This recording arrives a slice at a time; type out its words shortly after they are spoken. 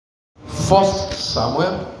1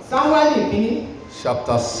 Samuel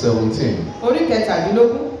chapter 17.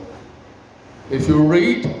 If you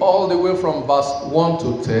read all the way from verse 1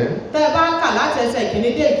 to 10,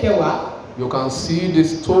 you can see the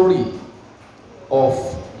story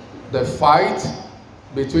of the fight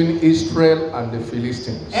between Israel and the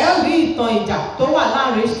Philistines.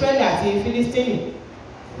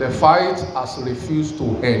 The fight has refused to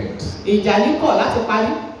end.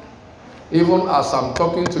 Even as I'm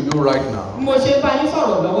talking to you right now,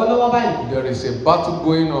 there is a battle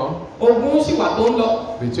going on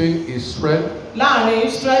between Israel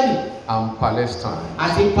and Palestine.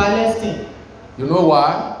 You know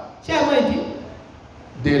why?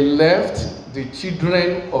 They left the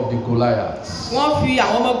children of the Goliaths.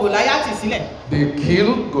 They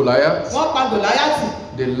killed Goliath.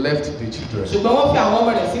 They left the children.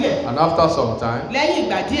 And after some time,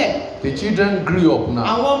 the children grew up now.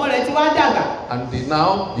 And they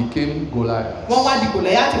now became Goliaths.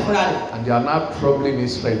 And they are now troubling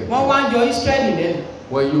Israel.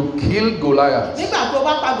 When you kill Goliath, you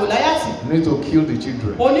need to kill the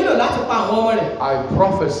children. I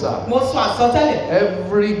prophesy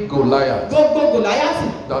every Goliath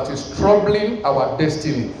that is troubling our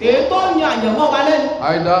destiny, either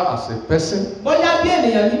as a person,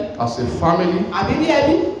 as a family,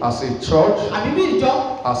 as a church,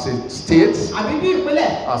 as a state,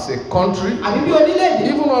 as a country,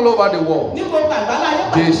 even all over the world,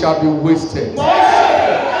 they shall be wasted.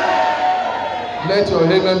 Let your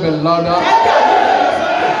amen be louder.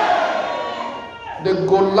 The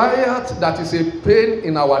Goliath that is a pain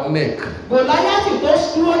in our neck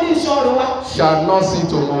shall not see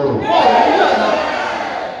tomorrow.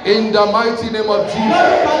 In the mighty name of Jesus.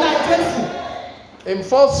 In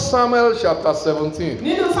 1 Samuel chapter 17,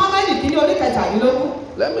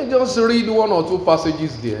 let me just read one or two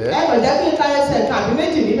passages there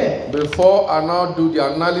before I now do the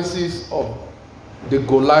analysis of the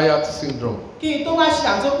Goliath syndrome. This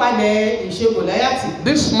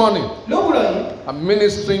morning, I'm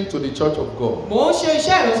ministering to the Church of God. What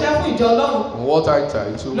I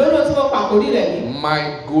title,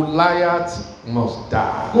 My Goliath Must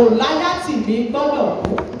Die.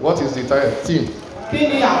 What is the title?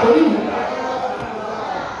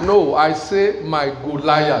 No, I say my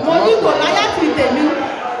Goliath.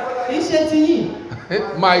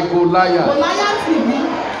 My Goliath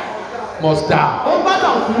must die.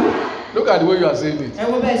 Look at the way you are saying it. My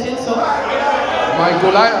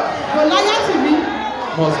Goliath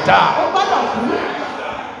must die.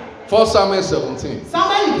 1 Samuel 17.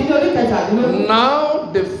 Now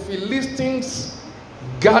the Philistines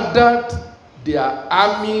gathered their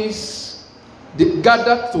armies. They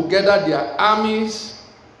gathered together their armies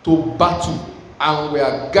to battle, and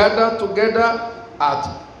were gathered together at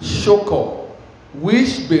Shoko,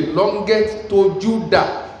 which belongeth to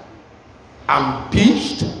Judah, and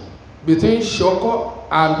pitched between Shoko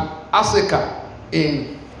and Aseka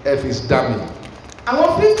in Ephes-dammim. Àwọn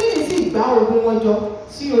Fílístínì sì gbá ogun wọn jọ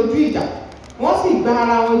sí ojú ìjà, wọ́n sì gbá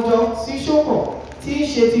ara wọn jọ sí Ṣókò tí í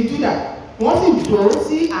ṣe ti Júdà, wọ́n sì dúró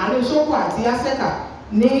sí àárín Ṣókò àti Aseka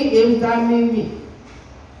ní Ephes-dammim.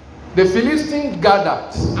 The Philistines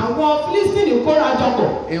gathered Àwọn Fílístínì kóra jọ pọ̀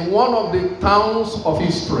in one of the towns of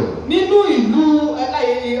Israel. nínú ìlú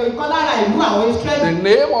ìkan lára ìlú àwọn Israẹli. The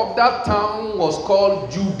name of that town was called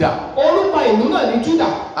Judah. Orúkọ ìlú náà ní Júdà.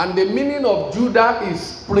 And the meaning of Judah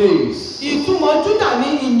is praise. Ìtumọ̀ Júdà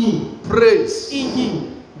ní ìyìn. Praise. Ìyìn.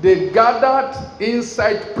 They gathered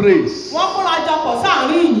inside praise. Wọ́n kóra jọ pọ̀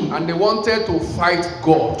sáàrin ìyìn. And they wanted to fight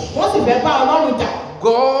God. Wọ́n sì fẹ́ bá Ọlọ́run jà.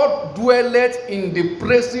 God dwelleth in the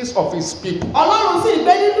praises of his people. Ọlọ́run sì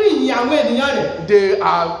gbé nínú ìyìn àwọn ènìyàn rẹ̀. They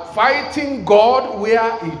are fighting God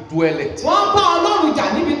where he dwelleth. Wọ́n bá Ọlọ́run jà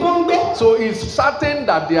níbi tó ń gbé. So it's certain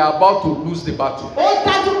that they are about to lose the battle. Ó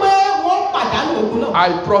dájú pé wọ́n pàdánù ogun náà. I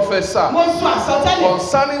prophesy Mo sọ àsọtẹ́lẹ̀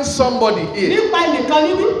concerning somebody here nípa ẹnìkan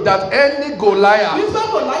níbí. that any Goliath Wípé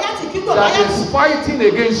Gòláyátì kí that Gòláyátì. is fighting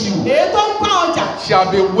against you Èyí tó ń bá ọjà. shall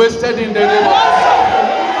be wasted in the name of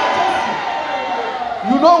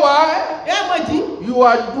You know why? You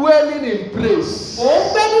are dwelling in praise,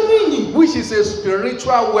 which is a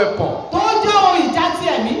spiritual weapon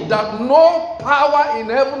that no power in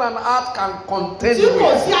heaven and earth can contend with.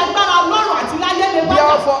 Therefore,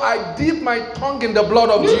 I dip my tongue in the blood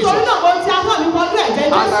of Jesus,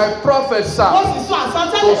 and I prophesy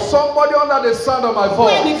to somebody under the sound of my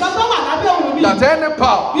voice that any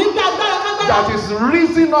power that is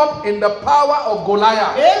risen up in the power of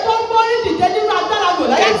Goliath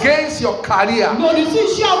against your career,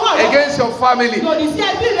 against your family,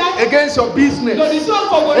 against your business, against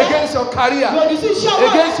your career,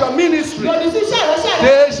 against your ministry,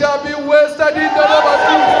 they shall be wasted.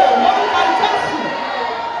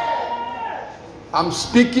 I'm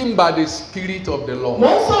speaking by the Spirit of the Lord. Mo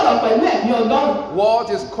ń sọ̀rọ̀ pẹ̀lú ẹ̀mí Ọlọ́run.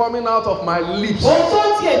 What is coming out of my lips, Ohun tó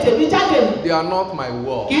ń ti ètè mi jáde. they are not my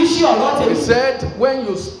words. Kì í ṣe ọ̀rọ̀ tèmi. He said, when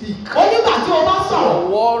you speak, Ó nígbà tí o bá sọ̀rọ̀. your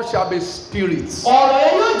word shall be spirit. Ọ̀rọ̀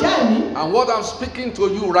yẹn yóò jẹ́ ẹ̀mí. And what I'm speaking to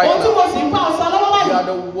you right Ohun tí mo now, sì ń bá ọ sọ lọ́wọ́ they báyìí. are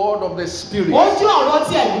the word of the Spirit. Ó jẹ́ ọ̀rọ̀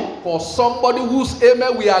ti ẹ̀mí. For somebody whose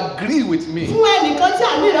amen will agree with me. Fún ẹnìkan tí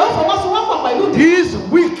àmì rẹ̀ ó fọwọ́sowọ́pọ̀ pẹ̀lú mi. This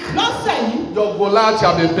week, Lọ́sẹ̀ yìí. your Goliath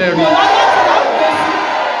shall be buried. Kò láyé tí wọ́n gbé sí.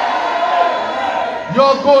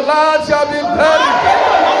 Your Goliath shall be buried.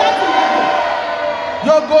 Kò láyé tí wọ́n gbé.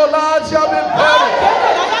 Your Goliath shall be buried. Kò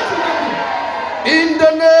láyé tí wọ́n gbé. In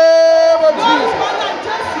the name of Jesus. Lórúkọ náà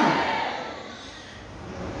Jésù.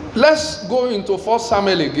 Let's go into 1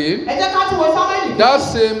 Samuel again. Ẹ jẹ́ ká tún wo Sámúẹ́lì. That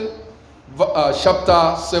same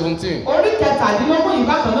chapter 17. Orí kẹtàdínlógún yìí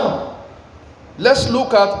bákan náà. Let's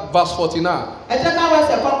look at verse 49. Ẹ jẹ́ ká wọ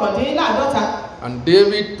ẹsẹ̀ kọkàndínláàdọ́ta. And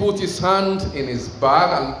David put his hand in his bag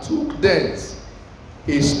and took thence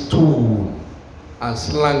a stone and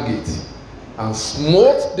slang it and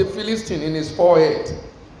smote the Philistine in his forehead.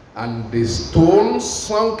 And the stone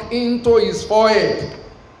sunk into his forehead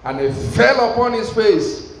and it fell upon his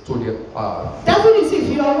face to the earth. Dáfídì sì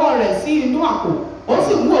fi ọwọ́ rẹ̀ sí inú àpò, ó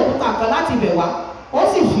sì mú òkúta kan láti ibẹ̀ wá,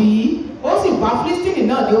 ó sì bá Fílístínì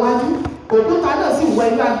náà déwájú, òkúta náà sì wọ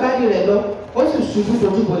inú agbárí rẹ̀ lọ, ó sì ṣubú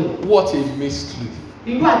dojúbolẹ̀. What a mystery.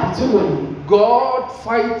 Irú àdìtú wo ni? God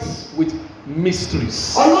fights with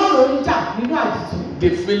mysteries. Ọlọ́run ń jà nínú àdìtú. The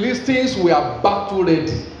Philistines were battle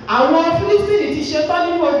ready. Àwọn Fílístínì ti ṣetán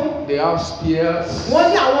nínú ogun. They have spears. Wọ́n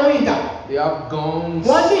ní àwọn ohun ìjà. They have guns.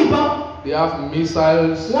 Wọ́n ní ìbọn. They have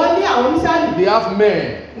missiles. Wọ́n ní àwọn mísáìlì. They have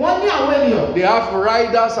men. Wọ́n ní àwọn ènìyàn. They have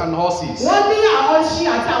riders and horses. Wọ́n ní àwọn ẹṣin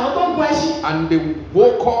àti àwọn tó ń gun ẹṣin. And they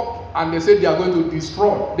woke up and they said they are going to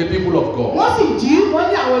destroy the people of God. Wọ́n sì jí, wọ́n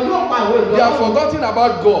ní àwọn yóò pa àwọn ènìyàn. They have forgotten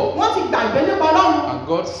about God. Wọ́n ti gbàgbé nípa Ọlọ́run. And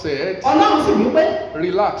God said, Ọlọ́run sì wí pé.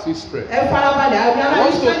 relax, Israel. Ẹ farabalẹ̀ àbí ara I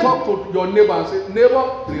want to talk to your neighbor and say, neighbor,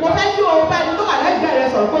 Mo fẹ́ relax. kí o bá ẹni tó wà lẹ́gbẹ̀ẹ́ rẹ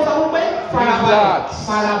sọ̀rọ̀ kó sọ wípé farabalẹ̀.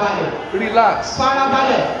 Farabalẹ̀. Relax.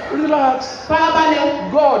 Farabalẹ̀. Relax.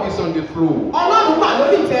 Farabalẹ̀. God is on the throne. Ọlọ́run wà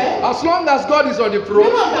lórí ìtẹ́. As long as God is on the Nínú throne,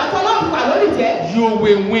 ìgbà tí Ọlọ́run wà lórí ìtẹ́. you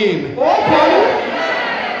will win. Ó borí.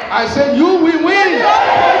 I said, you will win. Ó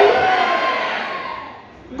borí.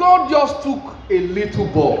 God just took a little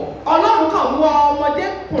boy Ọlọ́run kàn mú to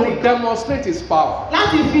ọmọdékùnrin demonstrate his power.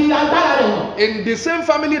 láti fi agbára rẹ̀ hàn. In the same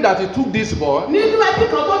family that he took this boy, Nínú ẹbí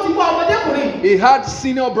kan tó ti mú ọmọdékùnrin. he had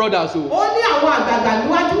senior brothers who Ó ní àwọn àgbààgbà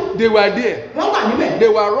níwájú. they were there. Wọ́n wà níbẹ̀. They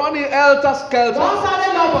were running helter skelter. Wọ́n sáré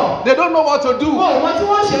lọ́bọ̀. They don't know what to do. Wọ́n ò mọ tí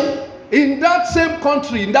wọ́n ṣe. In that same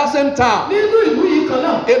country, in that same town, Nínú ìlú yìí kan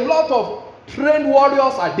náà. a lot of trained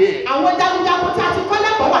warriors are there. Àwọn jagunjagun tí a ti kọ́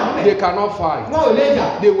lẹ́kọ̀ọ́ wà níbẹ̀. They cannot fight. Wọn ò lè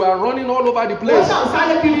jà. They were running all over the Wọ́n place. ṣàn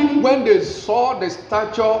sáré kiri ní. When they saw the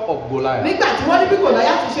stature of Goliath, Nígbà tí wọ́n ní bí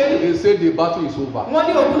Gòláyà ti ṣe rí. they said the battle is over. Wọ́n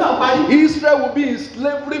ní ogun náà parí. Israel will be in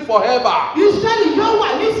slavery forever. Ísírẹ́lì yóò wà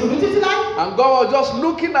ní ìsìnkú títí láí. And God was just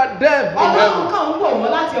looking at them in Ọlọ́run heaven. kàn ń wò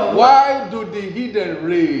wọ́n láti ọ̀run. Why do the heathen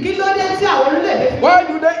Kí rage? ló dé tí àwọn orílẹ̀-èdè fi Why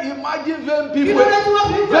do they imagine vain Kí people, ló dé tí wọ́n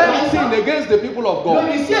fi ń pè vain wọ́n sin sọ against the people of God?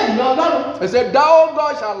 lórí sí ènìyàn Ọlọ́run? They said, thou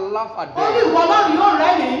God shall laugh at Ó ní them. ìwọ Ọlọ́run yóò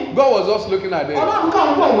rẹ́rìn-ín. God was just looking at them Ọlọ́run kàn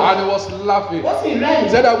ń wò wọ́n. and he was laughing. Ó sì rẹ́rìn-ín. He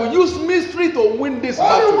said, I will use mystery to win this Ó ní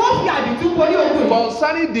battle. wọ́n fi àdìtú borí ogun yìí.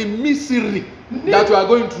 Concerning the misery that you are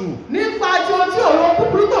going through, Nípa tí ohun tí òun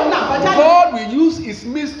búburú tó ń là kọjá yìí. God will use his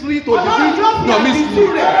mystery to Ọlọ́run defeat yóò fi your àdìtú mystery.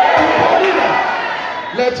 rẹ̀ borí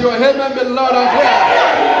rẹ̀. Let your amen be loud and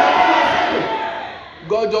clear.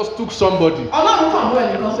 God just took somebody. Ọlọ́run kàn mú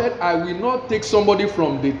ẹnìkan. He said, I will not take somebody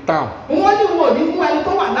from the town, Wọ́n ní wọn ò ní mú ẹni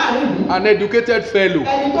tó wà láàrin ìlú. an educated fellow,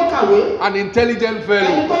 Ẹni tó kàwé. an intelligent Ẹni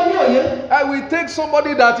fellow. tó ní òye. I will take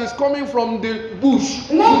somebody that is coming from the bush.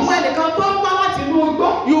 Wọ́n mú ẹnìkan tó ń wá láti inú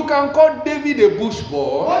igbó. You can call David a bush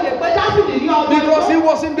boy Ó lè pé Dáfídì ní ọmọ because he igbó.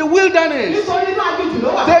 was in the wilderness Nítorí inú aginjù ló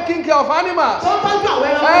wà. taking care of animals. Tó ń tọ́jú àwọn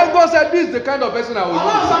ẹranko. And God said, this is the kind of person I will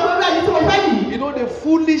Ọlọ́run use. sọ pé bẹ́ẹ̀ ni tí mo fẹ́ yìí. You know, the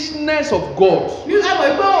foolishness of God Ní ẹ̀wọ̀n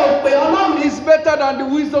ìgbó òpè Ọlọ́run. is better than the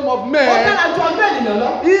wisdom of Ó men. dára ju ọjọ́ ènìyàn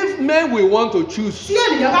lọ. If men will want to choose, Tí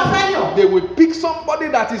ènìyàn bá fẹ́ yàn. they will pick somebody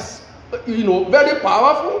that is, very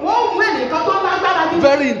powerful, Wọ́n mú ẹnìkan tó lágbára gidi.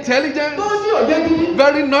 very intelligent, Tó ní òye gidi.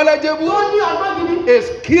 very Tó knowledgeable, ní ọgbọ́n gidi. a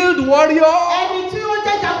skilled warrior. Ẹni tí ó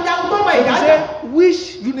jẹ́ jagunjagun tó mọ He ìdájọ́. said,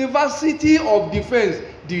 which university of defense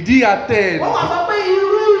did he attend? Wọ́n wá sọ pé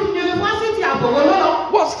irú yunifásítì àbòwò ló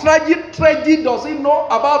lọ. What strategy does he know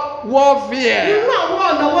about warfare? Irú àwọn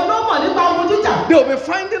ọ̀nà wo ló mọ̀ nípa ogun jíjà? They will be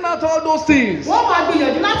finding out all those things. Wọ́n máa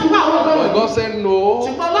gbìyànjú láti wá àwọn ọ̀gá But wọ̀nyí. God said, no.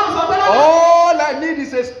 Ṣùgbọ́n Ọlọ́run sọ pé lọ́dọ̀. All I need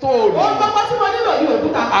is a stone. Ohun gbogbo tí mo nílò ní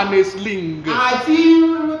òkúta. and a sling àti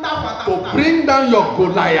to bring down your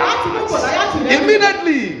Goliath.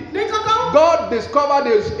 Immediately, God discovered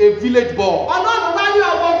a village boy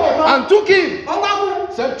and took him.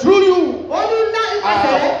 Said, through you, I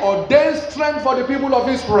have ordained strength for the people of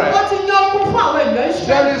Israel.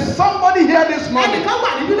 There is somebody here this morning.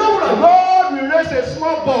 God will raise a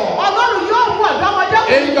small boy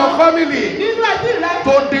in your family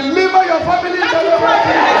to deliver your family to the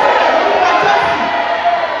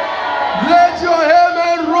Let your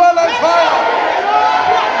amen roll like fire.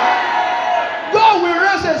 God will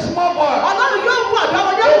raise a small boy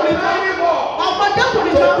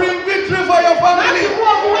to bring victory for your family.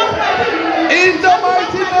 In the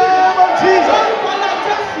mighty name of Jesus.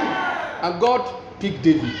 And God picked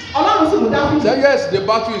David. Say, yes, the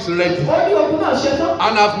battle is ready.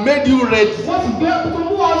 And I've made you ready.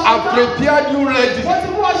 I've prepared you ready.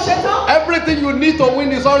 Everything you need to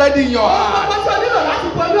win is already in your hand.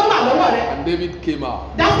 And David came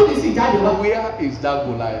out. Where is that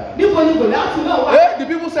Goliath? Hey, the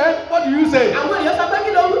people said, what do you say?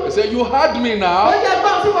 They said, you heard me now.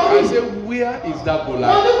 I said, where is that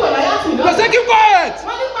Goliath? They said, keep quiet. He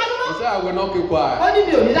said, I will not keep quiet.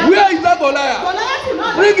 Where is that Goliath?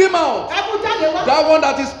 Bring him out. That one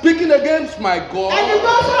that is speaking against my God.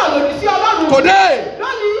 Today,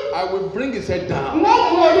 I will bring his head down.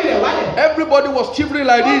 Everybody was shivering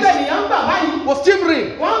like this. Was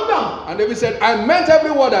shivering. And David said, I meant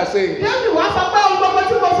every word I say.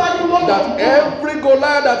 That every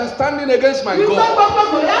Goliath that is standing against my God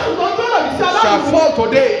shall fall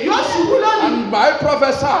today. And I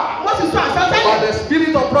prophesy by the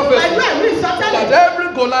spirit of prophecy that every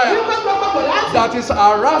Goliath that is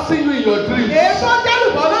harassing you in your dreams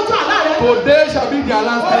today shall be their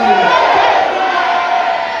last day.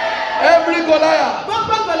 Every Goliath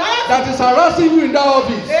that is harassing you in that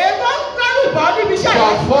office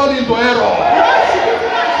shall fall into error.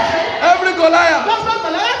 Every Goliath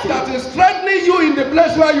that is threatening you in the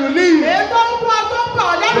place where you live, they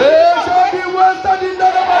shall be wasted in the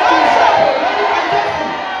name of Jesus.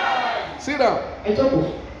 Sit down.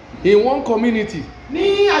 In one community,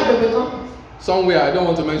 somewhere, I don't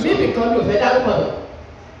want to mention it.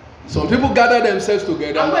 Some people gathered themselves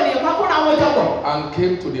together and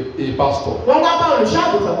came to a pastor.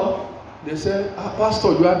 They said,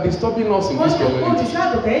 Pastor, you are disturbing us in this community. He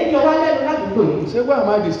said, why am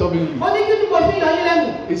I disturbing you?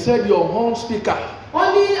 He said, your horn speaker.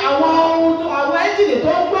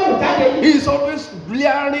 He is always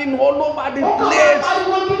blaring all over the place.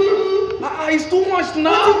 It's too much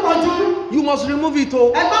now. You must remove it.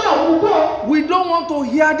 We don't want to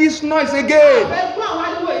hear this noise again.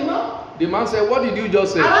 The man said, what did you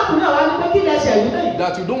just say?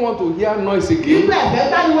 That you don't want to hear noise again?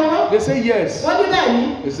 They say yes.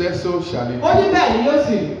 He said, so shall it be.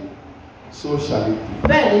 So shall it be.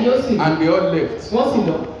 And they all left.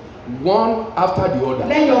 One after the other.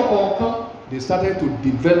 They started to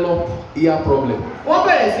develop ear problem.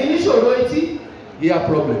 Ear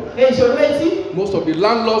problem. Most of the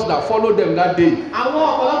landlords that followed them that day,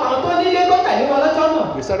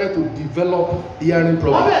 they started to develop hearing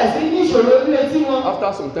problem.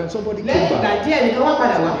 After some time, somebody came back. They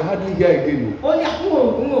hardly hear again.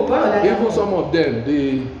 Even some of them,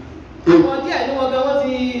 they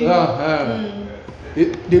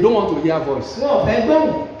don't want to hear voice.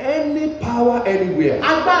 Any power anywhere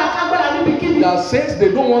that says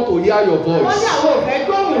they don't want to hear your voice,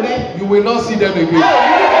 you will not see them again.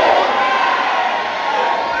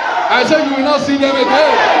 I said you will not see them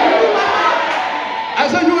again. I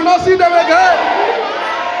said you will not see them again.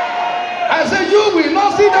 I said you will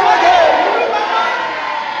not see them again.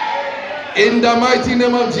 In the mighty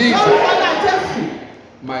name of Jesus,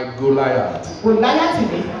 my Goliath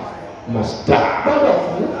must die.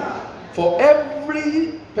 For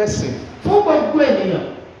every person,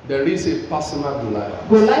 there is a personal Goliath.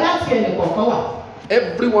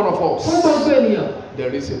 Every one of us,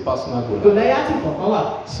 there is a personal Goliath.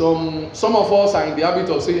 Some of us are in the habit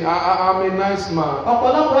of saying, I'm a nice man.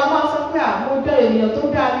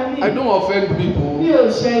 I don't offend people.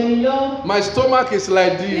 My stomach is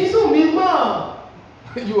like this.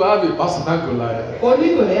 You have a personal Goliath.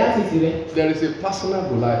 There is a personal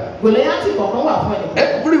Goliath.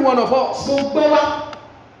 Every one of us,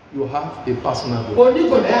 you have a personal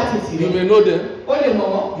Goliath. You may know them,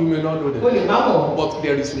 you may not know them, but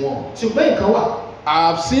there is one. I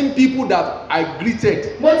have seen people that I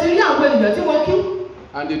greeted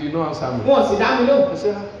and they did not answer me. I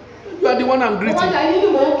said, You are the one I'm greeting.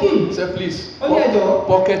 He said, please,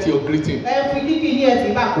 pocket your greeting.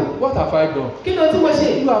 What have I done?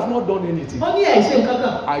 You have not done anything.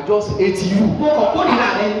 I just hate you.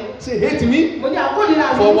 Say, hate me?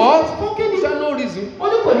 For what? Is there no reason?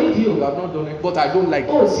 You have not done it, but I don't like it.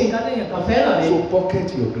 So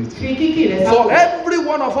pocket your greeting. For every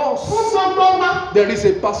one of us, there is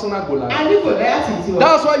a personal Goliath.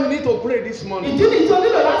 That's why you need to pray this morning.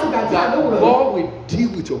 That God will deal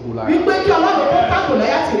with your Goliath.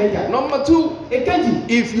 Number 2,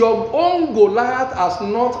 if your own Goliath has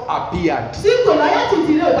not appeared,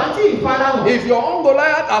 if your own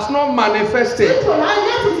Goliath has not manifested,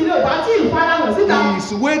 he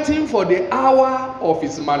is waiting for the hour of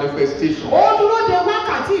his manifestation.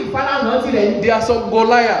 There are some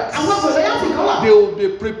Goliaths. They will be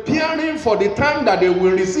preparing for the time that they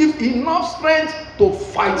will receive enough strength to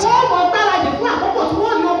fight.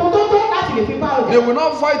 They will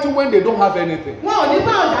not fight you when they don't have anything.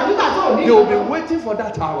 They will be waiting for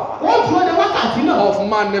that hour of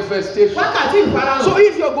manifestation. So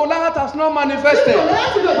if your Goliath has not manifested,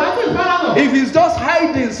 if he's just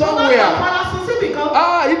hiding somewhere,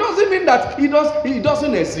 it doesn't mean that he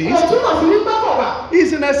doesn't exist.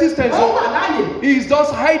 He's in existence. So he's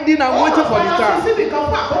just hiding and waiting for the time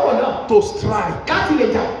to strike,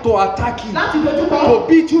 to attack you, to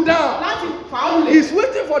beat you down. He's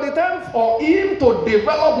waiting for the time for him to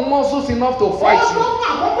develop muscles enough to fight you.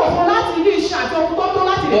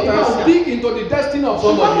 But I speak into the destiny of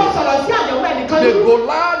somebody. The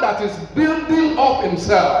Goliath that is building up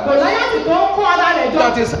himself,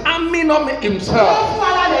 that is arming up himself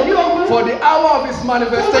for the hour of his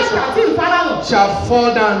manifestation, shall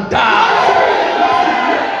fall and die.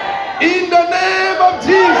 In the name of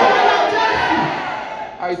Jesus.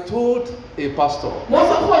 I told a pastor,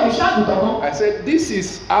 I said, this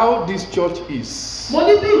is how this church is.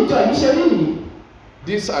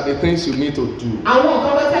 These are the things you need to do.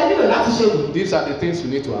 These are the things you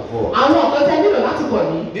need to avoid.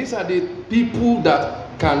 These are the people that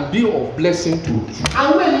can be of blessing to you.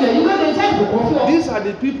 These are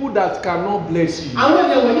the people that cannot bless you.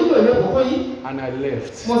 And I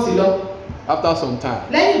left. After some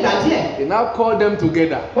time, he now called them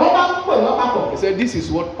together. He said, this is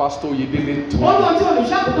what Pastor Yedele told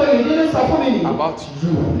me about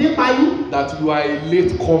you, that you are a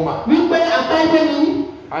late comer.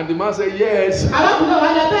 And the man said, yes,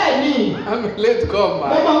 I'm a late comer.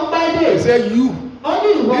 He said, you.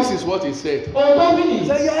 This is what he said. He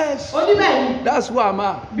said, yes, that's who I'm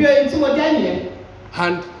at.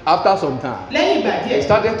 And after some time, they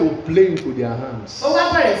started to play into their hands. They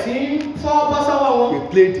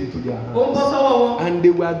played into their hands. And they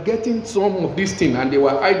were getting some of this thing and they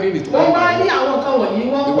were hiding it. They were hiding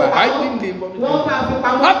it.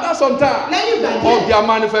 After some time of their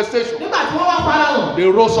manifestation, they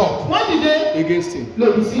rose up against him.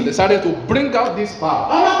 And they started to bring out this power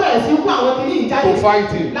to fight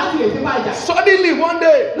him. Suddenly one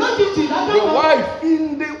day, the wife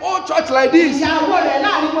in the old church like this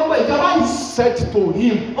said to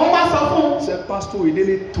him, said, Pastor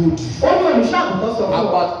Idele told you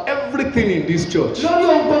about everything in this church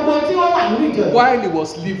while he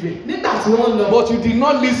was living, but you did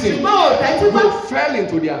not listen. You fell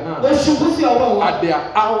into their hands at their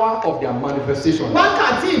hour of their manifestation.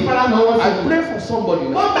 I pray for somebody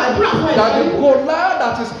now that the Goliath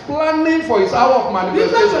that is planning for his hour of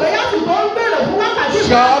manifestation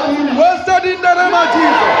shall be wasted in the name of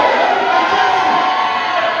Jesus.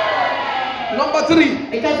 Number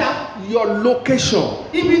 3, your location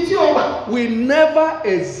will never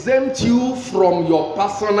exempt you from your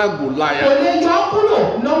personal Goliath.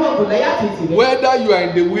 Whether you are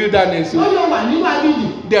in the wilderness,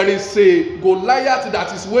 there is a Goliath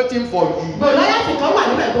that is waiting for you.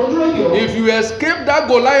 If you escape that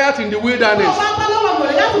Goliath in the wilderness,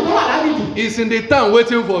 he's in the town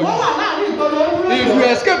waiting for you. If you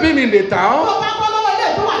escape him in the town,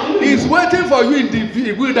 he's waiting for you in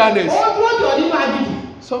the wilderness.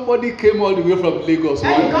 Somebody came all the way from Lagos. He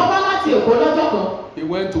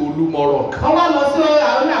went to Olumorok.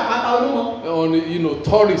 On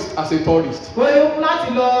tourist, as a tourist.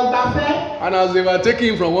 And as they were taking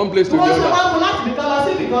him from one place to the other,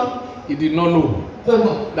 he did not know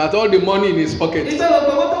that all the money in his pocket, they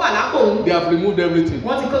have removed everything.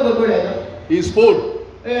 His phone,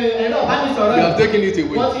 they have taken it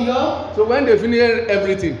away. So when they finished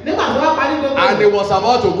everything, and he was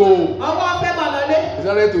about to go, he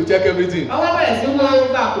started to check everything.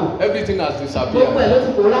 Everything has disappeared.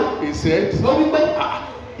 He said,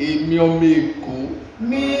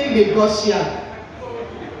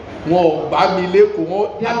 wọn ò gbá mi lẹ́kọ̀ọ́ wọn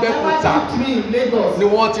Abẹ́òkúta ni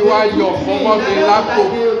wọ́n ti wá yọ fọmọ mi lápò.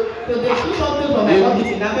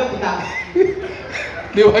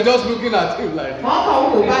 They were just looking at him like,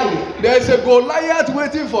 there's a Goliath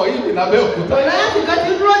waiting for him in Abẹ́òkúta.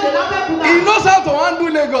 He knows how to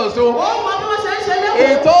handle Lagos, so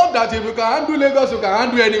he thought that if you can handle Lagos, you can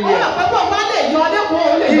handle anywhere.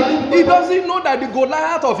 He doesn't know that the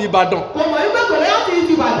Goliath of Ibadan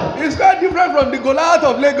is quite different from the Goliath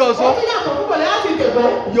of Lagos. So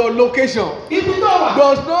your location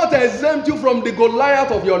does not exempt you from the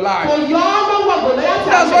Goliath of your life.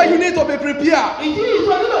 That's why you need to be prepared.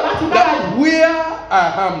 That where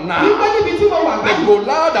I am now, the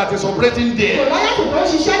Goliath that is operating there,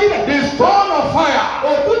 the stone of fire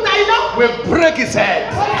will break his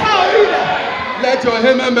head. Let your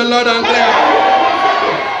amen be loud and clear.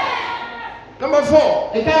 Number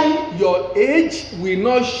 4, your age will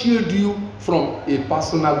not shield you from a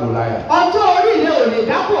personal Goliath. Oh,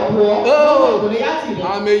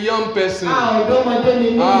 I'm a young person.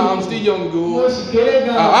 I'm still young.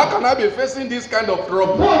 How can I be facing this kind of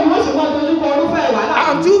trouble?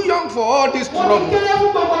 I'm too young for all this trouble.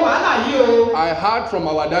 I heard from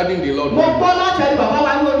our daddy in the Lord.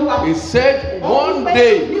 He said one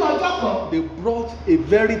day they brought a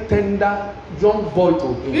very tender young boy to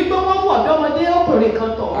him.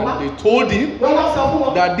 And they told him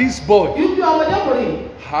that this boy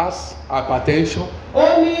has hypertension,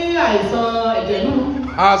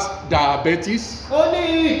 has diabetes.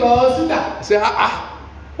 Say,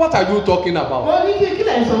 what are you talking about?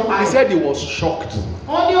 He said he was shocked.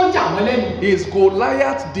 His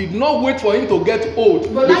Goliath did not wait for him to get old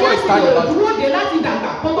before he started the battle.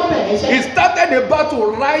 He started the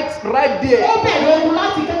battle right there.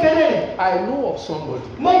 I know of somebody.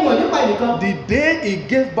 The day he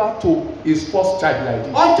gave birth to his first child like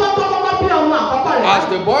this, as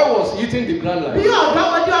the boy was hitting the ground like this, the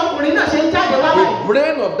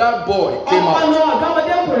brain of that boy came out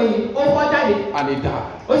and he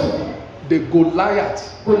died. The Goliath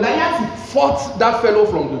fought that fellow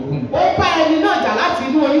from the womb.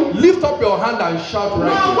 Lift up your hand and shout right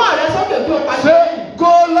now. Say,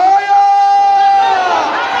 Goliath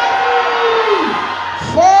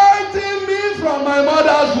fighting me from my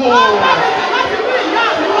mother's womb.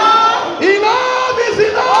 Enough is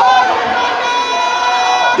enough.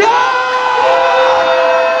 Die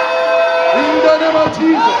in the name of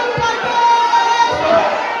Jesus.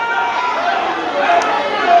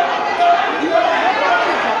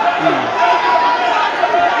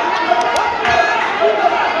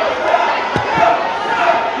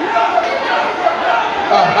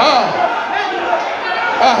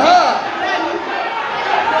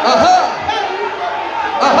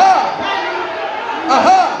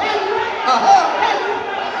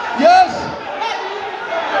 Yes.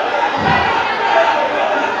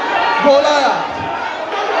 Goliath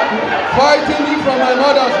fighting me from my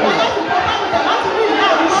mother's womb.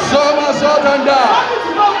 Somersault and die.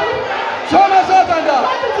 Somersault and die.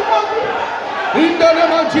 In the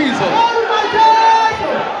name of Jesus.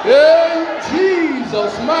 In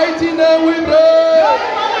Jesus' mighty name we pray.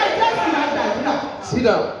 Sit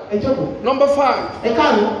down. Number 5.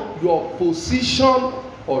 Your position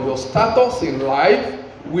or your status in life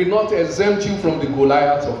will not exempt you from the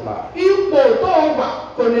Goliath of life.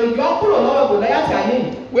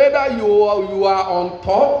 Whether you are on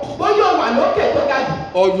top or you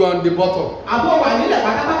are on the bottom,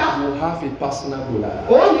 you have a personal Goliath.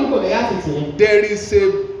 There is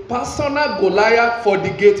a personal Goliath for the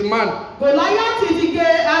gate man.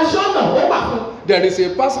 There is a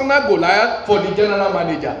personal Goliath for the general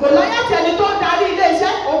manager.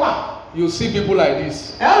 You see people like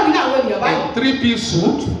this in 3-piece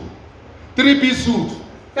suit. In 3-piece suit.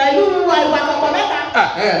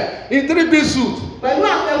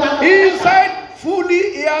 Inside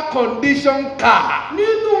fully air-conditioned car.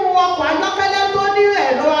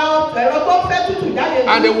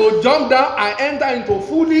 And they will jump down and enter into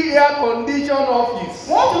fully air-conditioned office.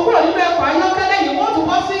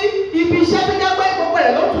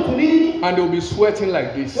 And they will be sweating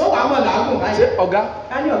like this. Say, Oga,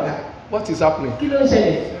 what is happening?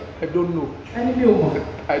 I don't know.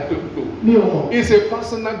 I don't know. It's a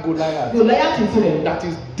personal Goliath that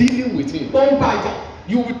is dealing with him.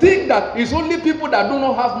 You would think that it's only people that do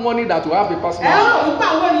not have money that will have a personal Goliath.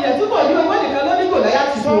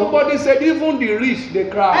 Somebody said even the rich, they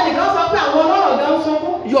cry.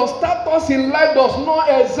 Your status in life does not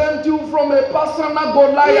exempt you from a personal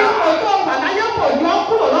Goliath.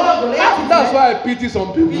 That's why I pity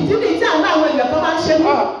some people.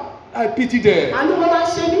 I pity them. Àánú wọn máa ń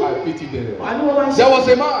ṣe mí. I pity them. Àánú wọn máa ń ṣe mí. There was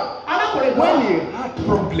a man. Arákùnrin kan. When he had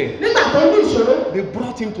problem. Nígbà tó ní ìṣòro. They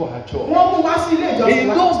brought him to our church. Wọ́n mú wá sí ilé ìjọsìn wa. In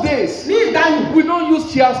those days. Ní ìdáyìí. We don't use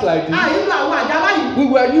chairs like this. Àyínlò àwọn àga báyìí. We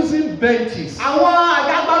were using benches. Àwọn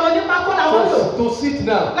àga gbọ́dọ̀ ní pákó làwọn lò. To sit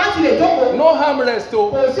down. Láti lè jókòó. No armrest o.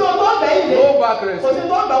 Kò sí ohun tó ń bẹ̀ yìí lé. No backrest. Kò sí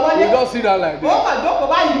tó ń bẹ̀ wọlé. You just sit down like this. Ó kàn jókòó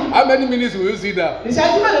báyìí. How many minutes will you sit down?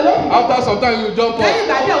 Ìṣẹ́jú mélòó ló kù. After some time you jump up. Lẹ́yìn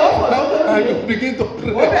ìgbà díẹ̀ ó fò sókè And you lórí. begin to Ó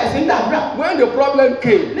pray. bẹ̀rẹ̀ sí ń gbàdúrà. When the problem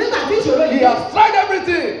came, Nígbà tí ìṣòro he yìí. has tried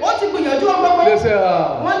everything. Ó ti gbìyànjú ohun gbogbo. They say,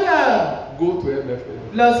 Wọ́n ní go to MFA.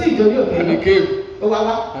 lọ sí ìjòyè òkè. And he came. Ó wá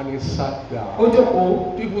wá. And he sat down. Ó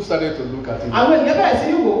jókòó. People started to look at him. Àwọn ènìyàn bẹ̀rẹ̀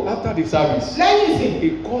sí ní wò. After the service, Lẹ́yìn ìsìn. he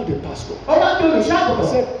called the pastor. Ó wá ní olùṣọ́ He àgùntàn.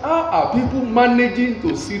 said, how are people managing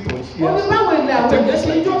to sit on Ó ní chairs? báwo ni àwọn ènìyàn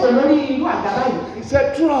ṣe ń jókòó lórí irú àga báyìí. He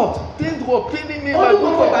said, throughout, things were paining me in Ó my ní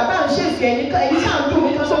gbogbo boot. bàbá ń ṣèṣì ẹ̀yìn ṣáà ń dùn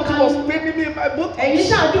mí Something kọ́kọ́. was paining me in my boot. Ẹ̀yìn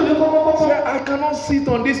ṣáà ń dùn mí He kọ́kọ́. said, I cannot sit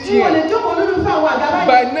on this Tí wọ́n lè chair. jókòó lórí fún àwọn àga báyìí.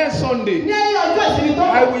 By next Sunday, Ní ọjọ́ ìsinmi tó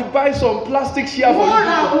I will buy some plastic chair for wọ́n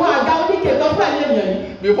ra you àwọn àga oníke tó fún àlẹ́ ènìyàn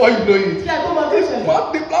yìí. before you know it. Kí ẹ tó mọ tó ṣẹlẹ̀.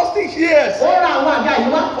 But the plastic chairs Ó ra àwọn àga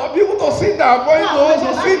yìí wá. for people to sit down, for you to also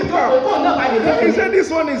sit down. Kókó náà bá lè He jókòó. said this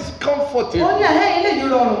one is comforting. Ó ní ẹ̀hẹ́ ilé yìí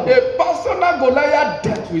rọrùn. A personal Goliath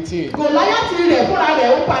dealt with him. Gòláyátì rẹ̀ fúnra rẹ̀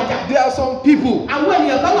ó pàjà. There are some people, Àwọn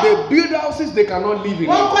ènìyàn kan wà. they build houses they cannot live in.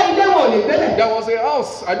 Wọ́n kọ́ ilé wọn ò lè gbélẹ̀. There was a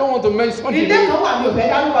house, I don't want to mention the Ilé name, kan wà mi ò fẹ́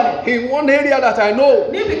dárúkọ rẹ̀. in one area that I know.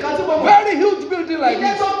 Níbi kan tí mo mọ̀. Very huge building like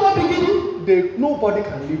Ilé this. tó tóbi gidi. Nobody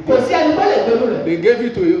can live Kò there. sí ẹni tó lè gbèrú rẹ̀. They gave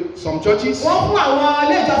it to some churches. Wọ́n fún àwọn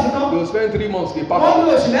ilé ìjọsìn kan. They will spend 3 months, they pack Wọ́n out.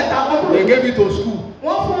 lu oṣù mẹ́ta wọ́n kúrò. They gave it to school.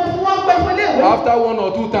 Wọ́n pẹ́ fún ilé ìwé. After 1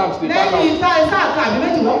 or 2 times, they pack Lẹ́yìn out. sáà kan àbí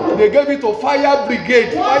méjì wọ́n kúrò. They gave it to fire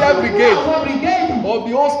brigade. Wọ́n Fire fún brigade àwọn brigade. of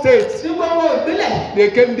the whole state. Tí gbogbo ìpínlẹ̀. They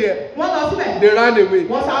came there. Wọ́n lọ síbẹ̀. They ran away.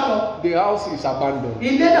 Wọ́n sá lọ. The house is abandoned.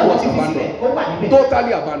 Ilé náà wọ́n Was ti fi sílẹ̀. abandoned. Ó wà níbẹ̀.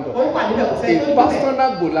 Totally Ó abandoned. wà níbẹ̀ kò sẹ́ni tó A níbẹ̀.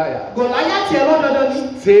 personal Goliath Gòláyátì ẹ̀rọ dandan ni.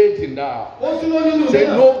 stayed in that house. Ó dúró nínú ilé Say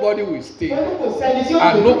náà. nobody will stay. Ó ní kò sẹ́ni tí ó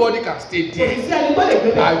And gbé. nobody can stay Kò there. sí sí ẹni tó lè gbé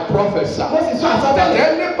bẹ̀. I prophesy Mo sì sọ that àsọtẹ́lẹ̀.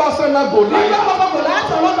 any personal Nígbà Goliath gbogbo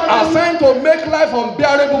Gòláyátì ọ̀rọ̀ dandan ni. assigned to make life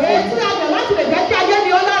unbearable for Èyí tí you a yàn láti lè jẹ́ kí ayé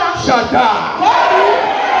ni ó lára. shall die.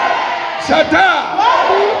 Shall die.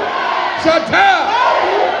 Shall die.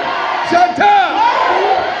 Shall die. Shall die.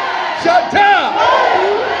 Shall die.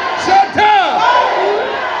 Shall die.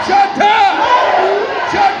 Shall die.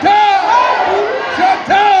 Shall die. Shall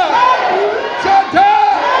die.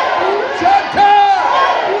 Shall die.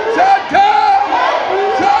 Shall die.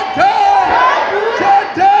 Shall die. Shall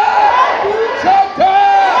die. Shall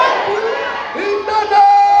die. In the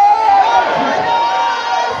name.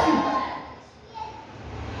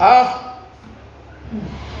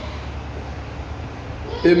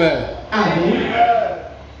 Amen. Àmín.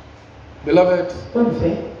 Beloved,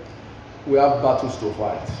 Olùfẹ́, we have battles to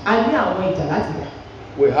fight. a ní àwọn ìjà láti jà.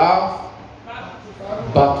 We have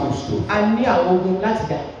battles to A ní àwọn ogun láti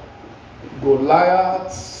jà.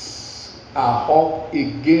 Goliaths are up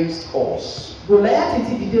against us. Gòláyátì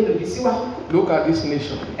ti dìde lòdì sí wa. Look at this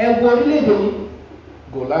nation. Ẹ wo orílẹ̀-èdè mi.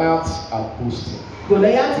 Goliaths are boasting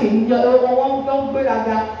Gòláyátì ń yọ wọ́n ń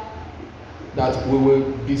gbéraga that we will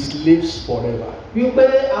be slaves forever. wípé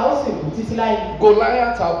a ó sì kú títí láì.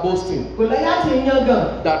 Goliaths are boasting Gòláyátì ń yan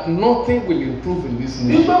gan that nothing will improve in this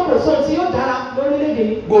wípé nation. kò sóhun tí yóò dára lórílẹ̀-èdè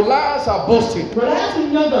yìí. Goliaths are boasting Gòláyátì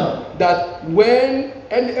ń yan gan that when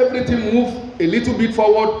everything moves a little bit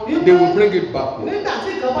forward, they will bring it backward. nígbà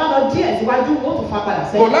tí nǹkan bá lọ díẹ̀ síwájú ó tún fa padà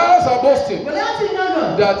sẹ́yìn. Goliaths are boasting Gòláyátì ń yan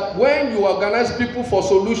gan that when you organize people for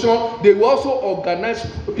solution, they will also organize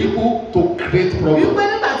people to create wípé problems.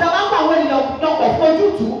 nígbà tí a bá kó àwọn ènìyàn lọ́pọ̀ fún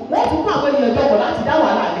ojútùú wọ́n tún kó àwọn ènìyàn jọpọ̀ láti dá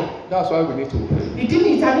wàhálà lẹ̀. That's why we need to pray. Ìdí ni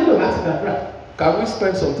ìta nílò láti gbàdúrà. Can we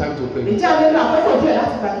spend some time to pray? Ìjà nílò àkókò díẹ̀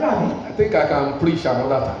láti gbàdúrà mi. I think I can preach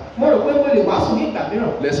another time. Mo rò pé mo lè wàásù ní ìgbà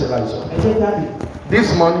mìíràn. Let's rise up. Ẹ jẹ́ jáde.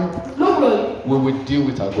 This morning, Lóòrọ̀ yìí, we will deal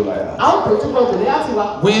with our Goliath. a ó dojú kọ Gòláyátì wa.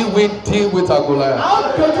 We will deal with our A Goliath. ó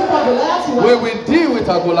dojú kọ Gòláyátì wa. We will deal with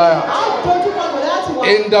our A Goliath. ó dojú kọ Gòláyátì wa.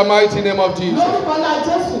 In the mighty name of Jesus. Lórúkọ ńlá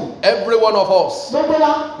Jésù. Every one of us, Gbogbo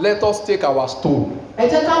wa, let us take our stone, ẹ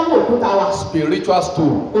jẹ́ ká mú òkúta wa. spiritual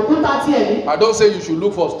stone. Òkúta tí ẹ̀mí. I don't say you should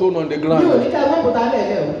look for stone on the Mi ò ground, ní ká ẹgbẹ́ òkúta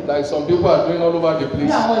lẹ́ẹ̀lẹ́ o. like some people are doing all over the Bí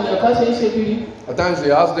place. àwọn ènìyàn kan ṣe ń ṣe kiri. At times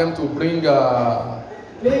they ask them to bring,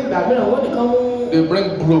 Ní ìgbà mìíràn wọ́n nìkan mú they bring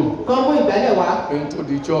broom ìgbálẹ̀ wá. into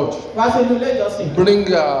the church, Wá sí inú ilé ìjọsìn.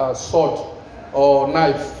 bring a sword or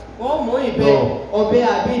knife. No.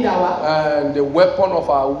 And the weapon of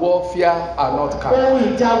our warfare are not carnal.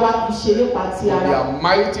 But they are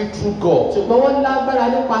mighty through God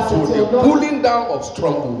to the pulling down of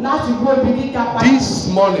strongholds. This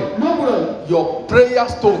morning, your prayer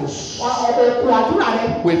stones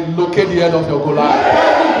will locate the head of your Goliath.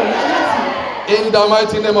 In the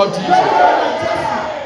mighty name of Jesus.